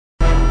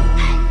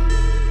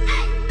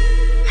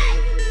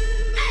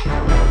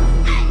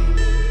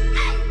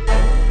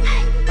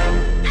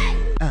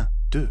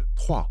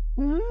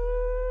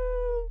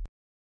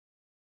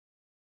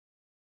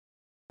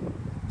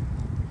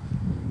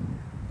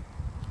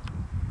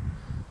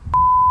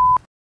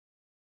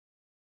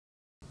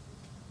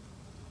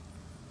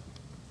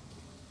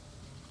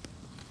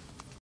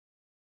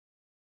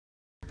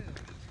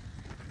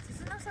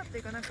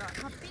いうかなんか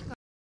ハッピー感。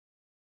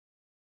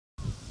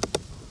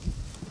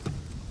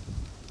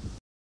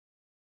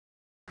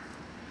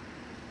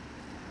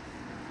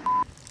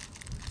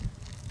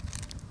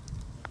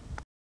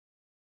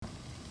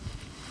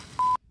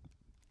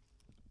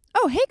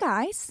Oh, hey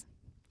guys!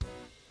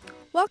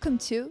 Welcome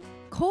to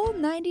Cold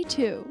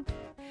 92.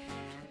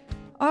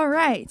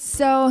 Alright,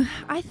 so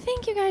I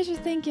think you guys are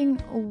thinking,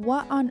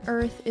 what on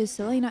earth is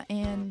Celeina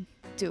Ann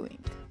doing?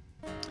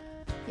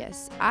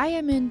 Yes, I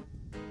am in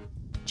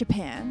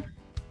Japan.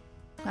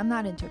 I'm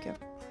not in Tokyo.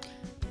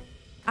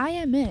 I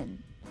am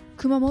in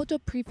Kumamoto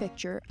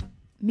Prefecture,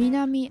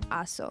 Minami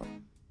Aso.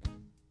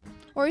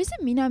 Or is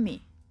it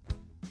Minami?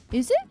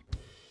 Is it?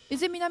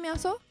 Is it Minami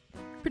Aso?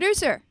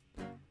 Producer!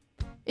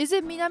 Is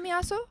it Minami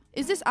Aso?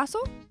 Is this Aso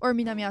or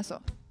Minami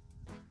Aso?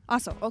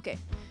 Aso, okay.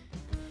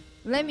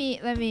 Let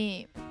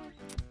me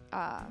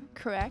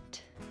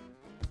correct.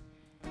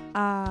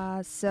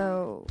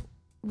 So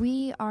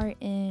we are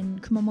in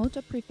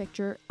Kumamoto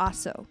Prefecture,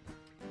 Aso.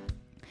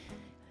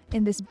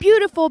 In this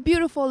beautiful,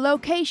 beautiful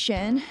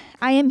location,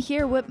 I am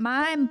here with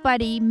my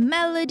buddy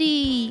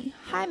Melody.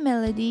 Hi,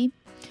 Melody.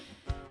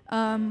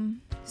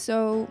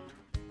 So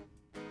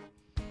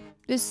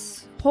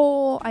this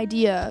whole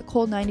idea,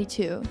 Cold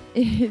 92,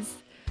 is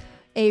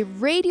a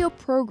radio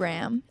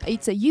program.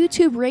 It's a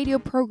YouTube radio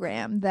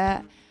program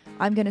that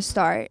I'm gonna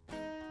start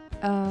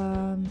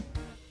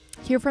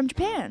here from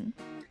Japan.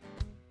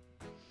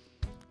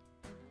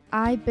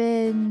 I've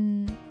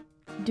been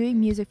doing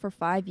music for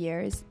 5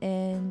 years,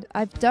 and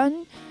I've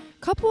done a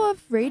couple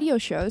of radio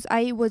shows.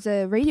 I was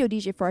a radio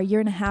DJ for a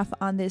year and a half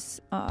on this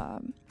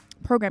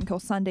program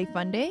called Sunday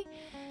Funday,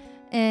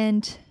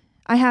 and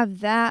I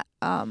have that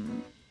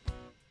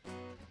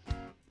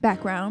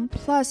background.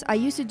 Plus, I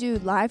used to do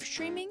live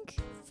streaming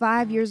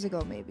 5 years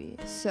ago, maybe.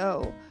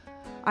 So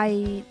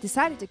I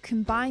decided to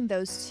combine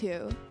those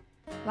two,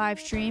 live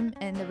stream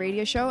and the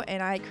radio show,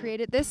 and I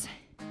created this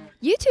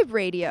YouTube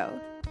radio.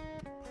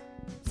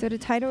 So the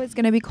title is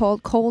going to be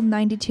called Cold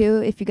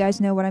 92, if you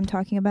guys know what I'm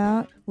talking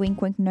about. Wink,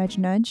 wink, nudge,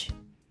 nudge.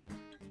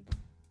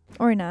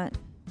 Or not.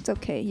 It's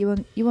okay. You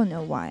will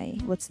know why.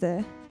 What's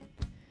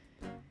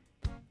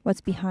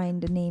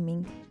behind the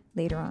naming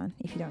later on,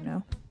 if you don't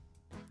know.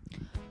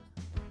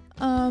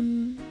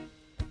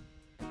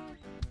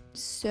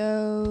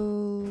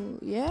 So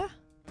yeah,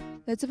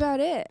 that's about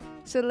it.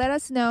 So let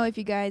us know if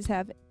you guys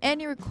have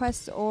any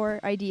requests or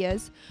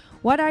ideas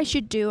what I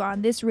should do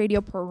on this radio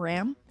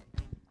program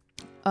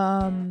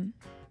in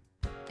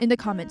the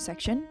comment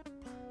section.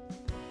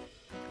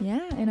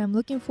 Yeah, and I'm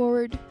looking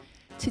forward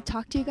to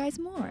talk to you guys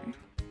more.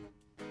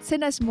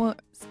 Send us more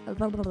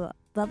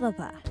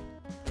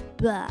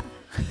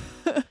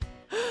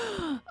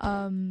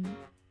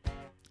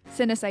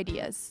send us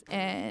ideas,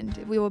 and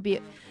we will be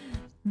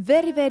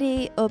very,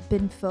 very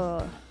open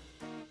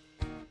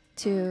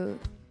to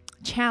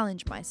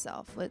challenge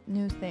myself with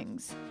new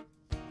things.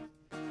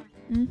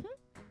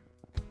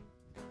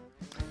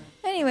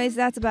 Anyways,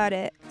 that's about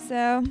it.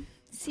 So,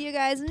 see you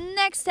guys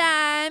next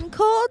time.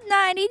 Cold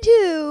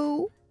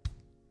 92.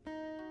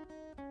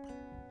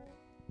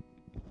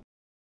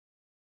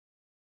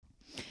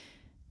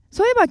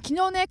そういえば昨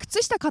日ね、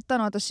靴下買った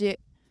の私。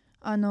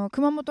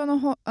熊本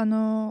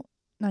の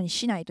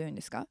市内というん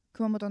ですか、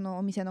熊本の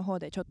お店の方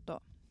でちょっ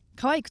と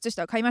可愛い靴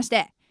下を買いまし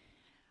て、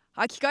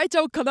履き替えち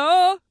ゃおうか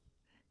な。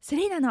セ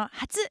レイナの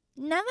初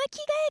生着替え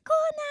コ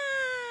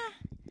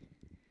ー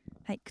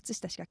ナー。はい、靴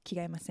下しか着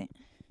替えません。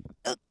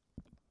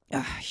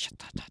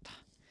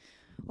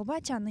おば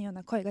あちゃんのよう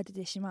な声が出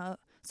てしまう。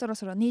そろ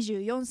そろ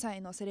24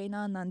歳のセレイ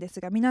ナなんです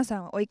が、皆さ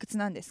んはおいくつ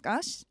なんですか？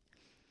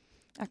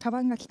カ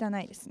バンが汚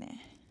いです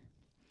ね。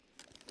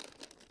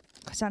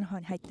こちらの方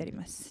に入っており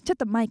ます。ちょっ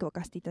とマイクを置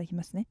かせていただき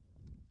ますね。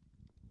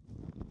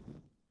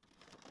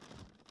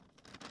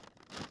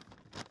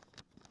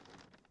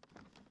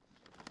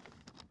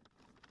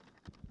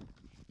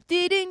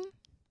ディリン、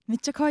めっ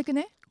ちゃ可愛く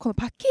ね？この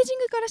パッケージン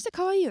グからして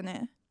可愛いよ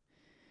ね。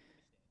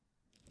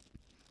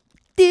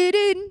ディ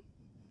リン、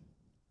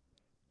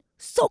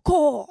ソ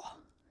コー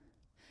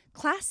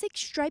Classic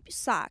Striped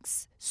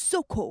Socks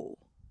ソコ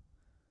ーっ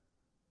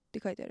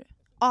て書いてある。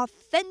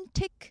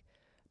Authentic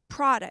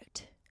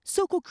Product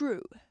ソコク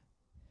ルー。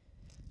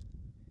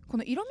こ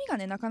の色味が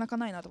ね、なかなか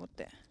ないなと思っ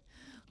て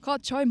買っ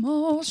ちゃい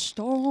まし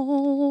た。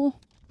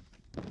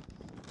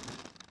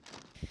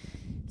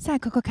さあ、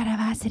ここから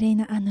はセレイ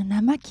ナ・アンの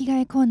生着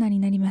替えコーナーに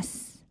なりま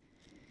す。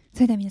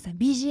それでは皆さん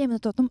BGM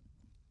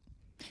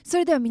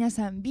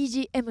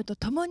と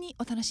ともに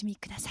お楽しみ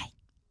ください。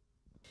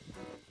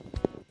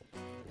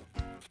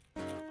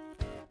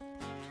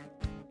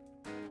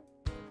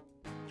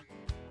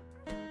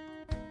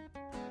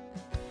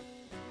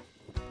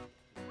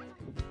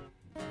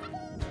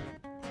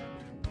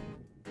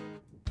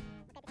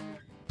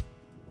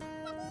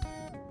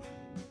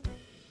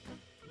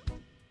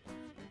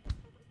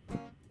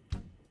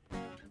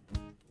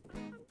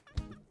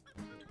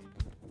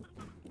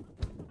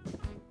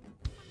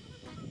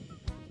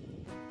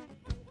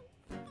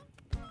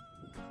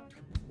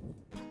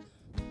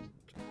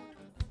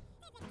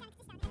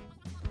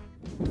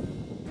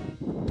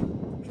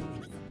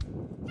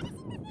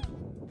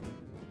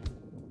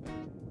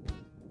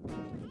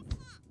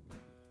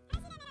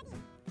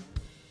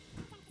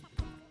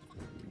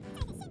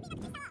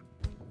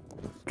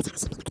めっ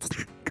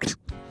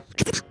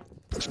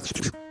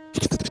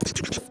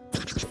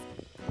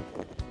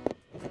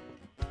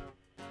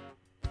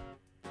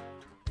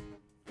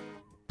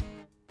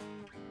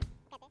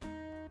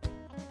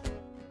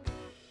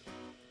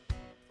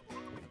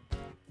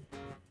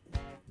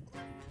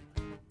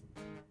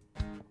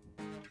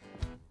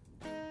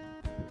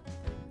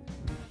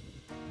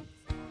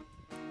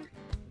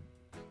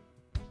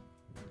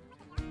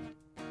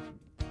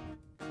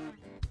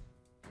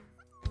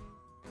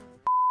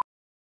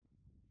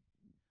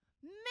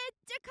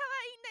ちゃ可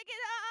愛いんだけど。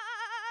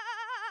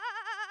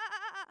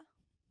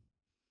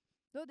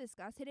どうです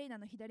か、セレイナ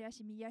の左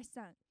足右足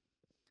さん、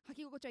履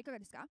き心地はいかが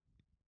ですか？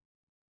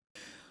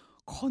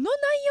この内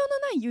容の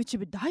ない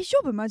YouTube 大丈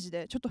夫？マジ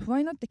でちょっと不安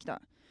になってき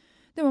た。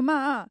でも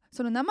まあ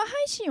その生配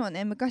信を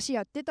ね昔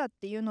やってたっ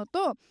ていうの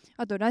と、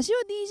あとラジオ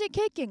DJ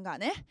経験が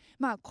ね、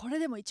まあこれ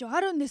でも一応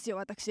あるんですよ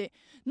私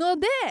の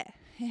で、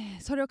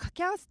それを掛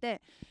け合わせ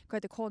てこうや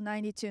って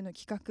Call92の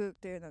企画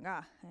というの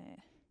が、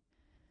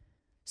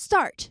スタ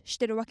ートし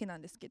てるわけな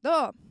んですけ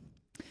ど、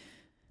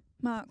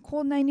まあ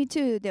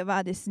Call92で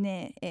はです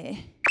ね、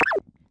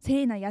セ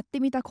レイナやっ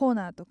てみたコー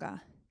ナーと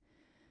か、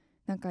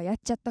なんかやっ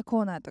ちゃった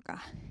コーナーと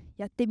か、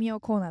やってみよう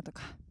コーナーと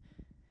か、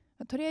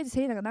とりあえずセ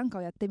レイナが何か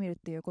をやってみるっ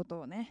ていうこと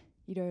をね、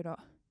いろいろ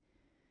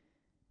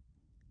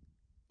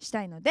し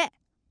たいので、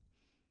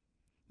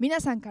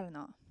皆さんから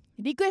の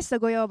リクエスト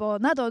ご要望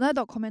などな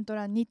どコメント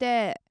欄に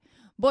て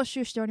募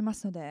集しておりま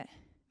すので、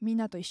みん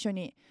なと一緒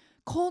に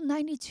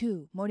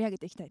Call92盛り上げ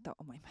ていきたいと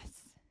思いま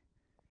す。